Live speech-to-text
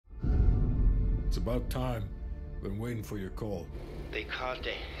It's about time. Been waiting for your call. They caused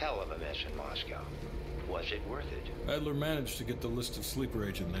a hell of a mess in Moscow. Was it worth it? Adler managed to get the list of sleeper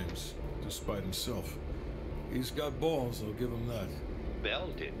agent names, despite himself. He's got balls, I'll give him that. Bell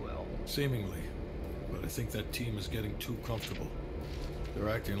did well. Seemingly. But I think that team is getting too comfortable. They're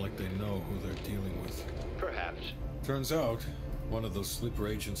acting like they know who they're dealing with. Perhaps. Turns out, one of those sleeper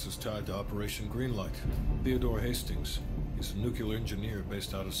agents is tied to Operation Greenlight. Theodore Hastings. He's a nuclear engineer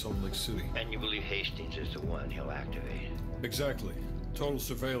based out of Salt Lake City. And you believe Hastings is the one he'll activate? Exactly. Total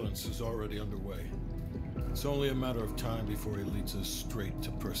surveillance is already underway. It's only a matter of time before he leads us straight to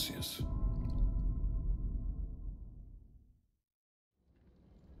Perseus.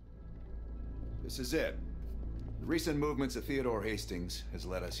 This is it. The recent movements of Theodore Hastings has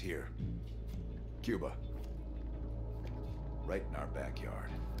led us here. Cuba. Right in our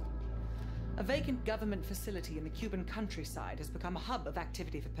backyard. A vacant government facility in the Cuban countryside has become a hub of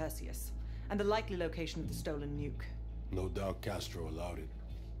activity for Perseus, and the likely location of the stolen nuke. No doubt Castro allowed it.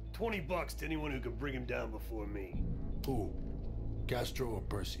 $20 to anyone who can bring him down before me. Who? Castro or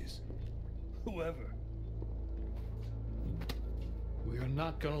Perseus? Whoever. We are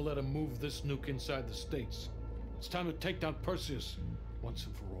not gonna let him move this nuke inside the States. It's time to take down Perseus once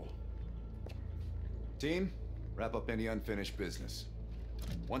and for all. Team, wrap up any unfinished business.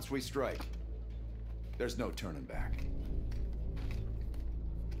 Once we strike, there's no turning back.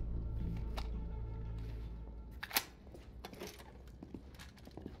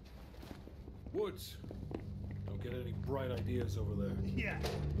 Woods. Don't get any bright ideas over there. Yeah,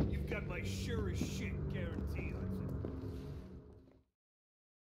 you've got my sure as shit guarantee,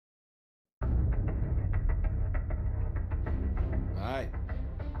 Alright.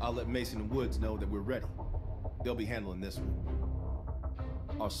 I'll let Mason and Woods know that we're ready. They'll be handling this one.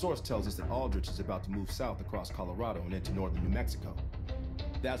 Our source tells us that Aldrich is about to move south across Colorado and into northern New Mexico.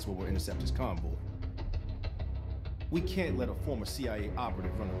 That's where we'll intercept his convoy. We can't let a former CIA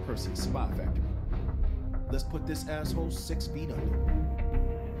operative run a Perseus spy factory. Let's put this asshole 6 feet under.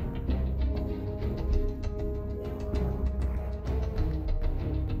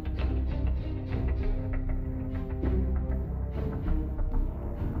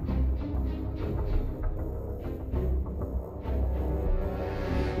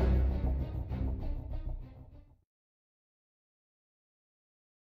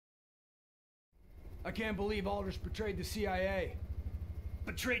 I can't believe Aldrich betrayed the CIA.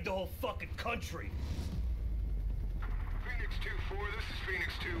 Betrayed the whole fucking country. Phoenix 2-4, this is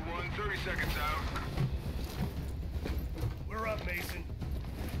Phoenix 2-1, 30 seconds out. We're up, Mason.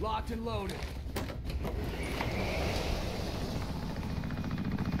 Locked and loaded.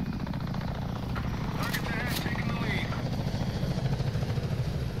 Target's ahead, taking the lead.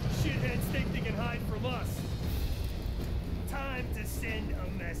 Shitheads think they can hide from us. Time to send a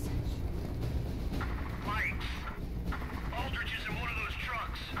message. Lights. Aldrich is in one of those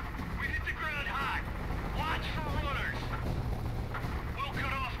trucks. We hit the ground hot. Watch for runners. We'll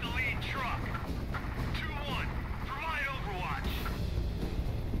cut off the lead truck. 2-1. Provide overwatch.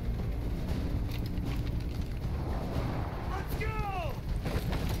 Let's go!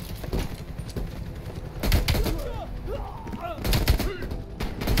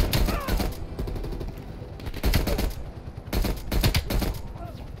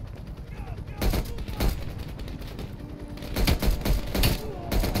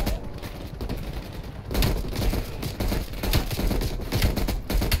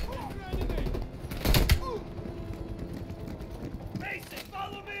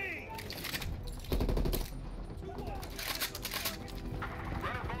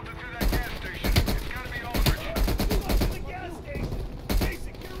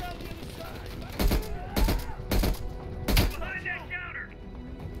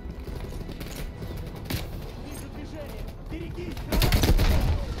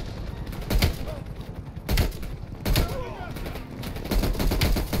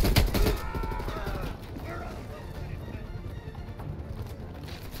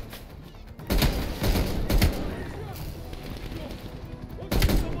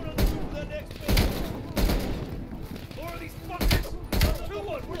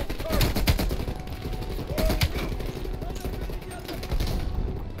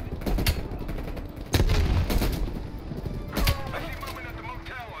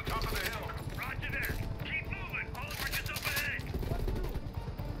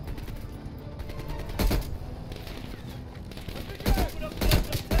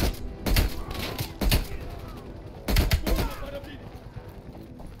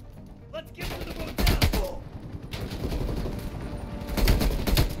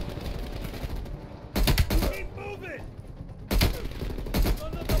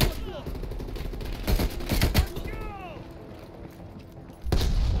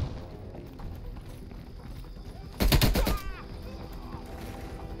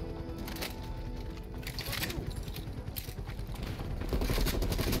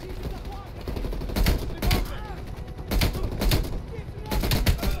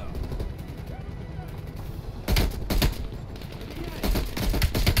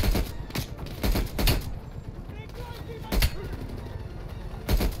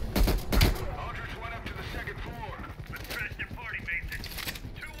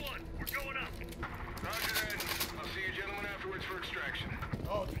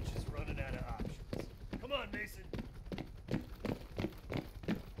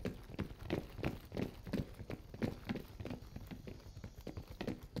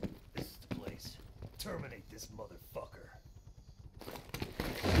 this motherfucker.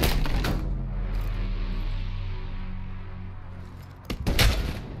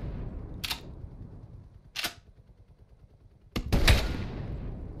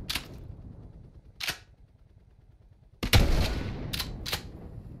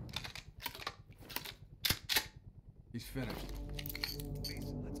 He's finished.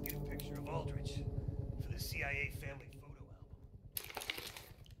 Mason, let's get a picture of Aldrich for the CIA family photo album.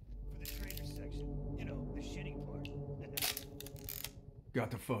 For the trader section, you know, the shitting part.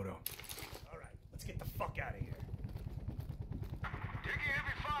 Got the photo.